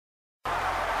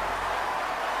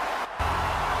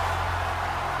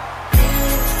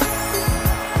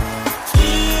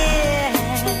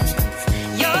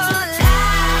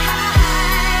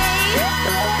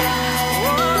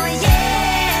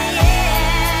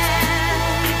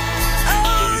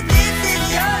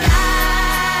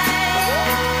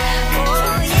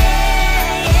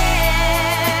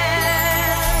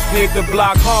hit the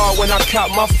block hard when I caught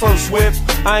my first whip.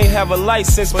 I ain't have a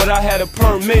license, but I had a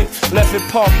permit. Left it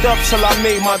parked up till I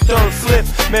made my third flip.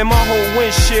 Man, my whole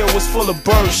windshield was full of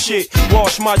bird shit.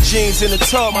 Washed my jeans in the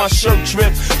tub, my shirt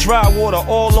dripped. Dry water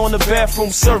all on the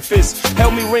bathroom surface.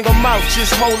 Help me wring them out,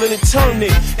 just hold it and turn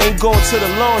it. Ain't going to the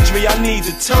laundry, I need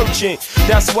detergent.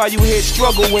 That's why you hear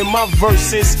struggle in my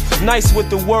verses. Nice with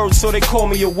the words, so they call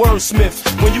me a wordsmith.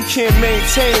 When you can't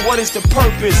maintain, what is the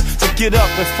purpose? To get up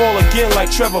and fall again like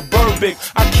Trevor Burbick.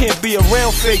 I can't be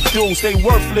around fake dudes, they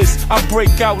worthless. I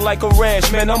break out like a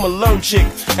rash, man, I'm allergic.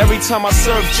 Every time I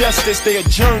serve justice, they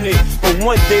adjourn it. But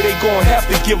one day they gon' have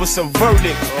to give us a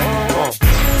verdict.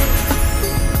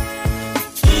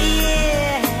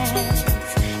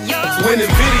 When the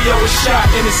video is shot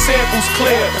and the sample's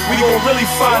clear, we gon' really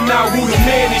find out who the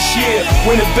man this year.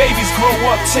 When the babies grow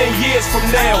up 10 years from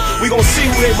now, we gon' see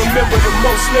who they remember the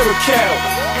most lyrical.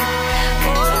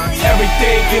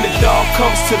 Everything in the dark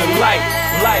comes to the light.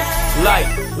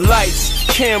 Lights,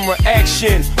 camera,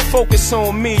 action. Focus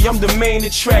on me, I'm the main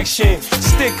attraction.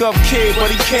 Stick up kid, but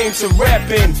he came to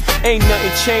rapping. Ain't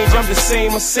nothing changed, I'm the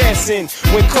same assassin.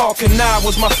 When Carl Kanai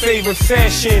was my favorite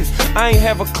fashion, I ain't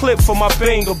have a clip for my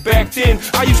banger back then.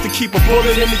 I used to keep a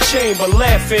bullet in the chamber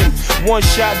laughing. One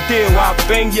shot deal, I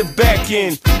bang your back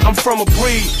in. I'm from a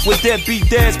breed where deadbeat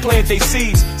dads plant they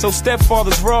seeds. So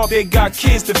stepfathers rob, they got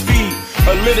kids to feed.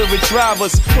 Illiterate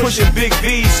drivers pushing big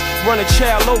V's. Run a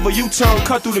child over, U-turn,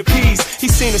 cut through the P's. He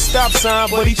seen a stop sign,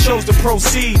 but he chose to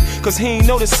proceed. Cause he ain't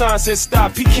know the sign said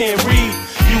stop, he can't read.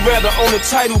 You rather own a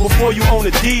title before you own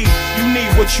a deed. You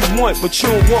need what you want, but you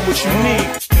don't want what you need.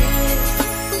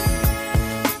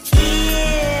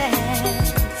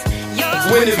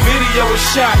 When the video is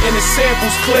shot and the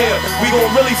sample's clear, we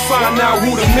gon' really find out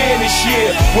who the man this year.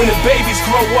 When the babies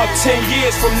grow up 10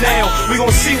 years from now, we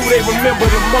gon' see who they remember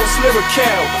the most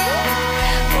lyrical.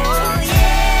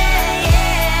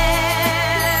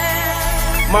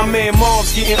 My man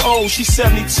Marv's getting old, she's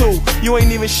 72. You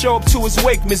ain't even show up to his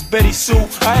wake, Miss Betty Sue.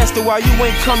 I asked her why you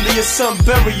ain't come to your son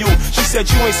bury you. She said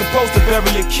you ain't supposed to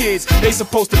bury your kids, they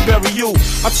supposed to bury you.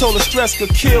 I told her stress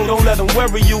could kill, don't let them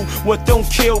worry you. What don't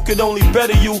kill could only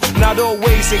better you. Not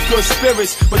always in good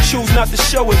spirits, but choose not to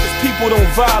show it. Cause people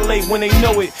don't violate when they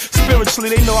know it. Spiritually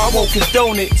they know I won't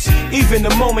condone it. Even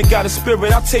the moment got a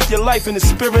spirit, I take your life in the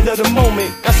spirit of the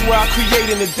moment. That's why I create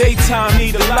in the daytime,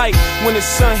 need a light. When the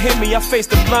sun hit me, I face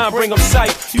the blind, bring up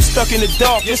sight. You stuck in the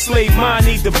dark, your slave mind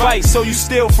need the bite. So you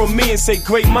steal from me and say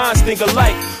great minds think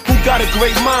alike. Who got a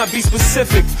great mind, be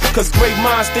specific. Cause great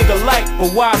minds think alike,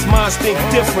 but wise minds think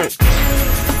different.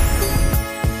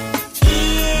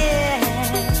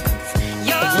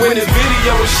 When the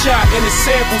video is shot and the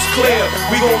sample's clear,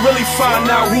 we gon' really find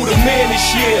out who the man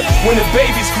this year. When the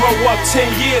babies grow up 10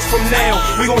 years from now,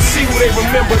 we gon' see who they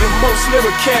remember the most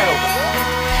lyrical.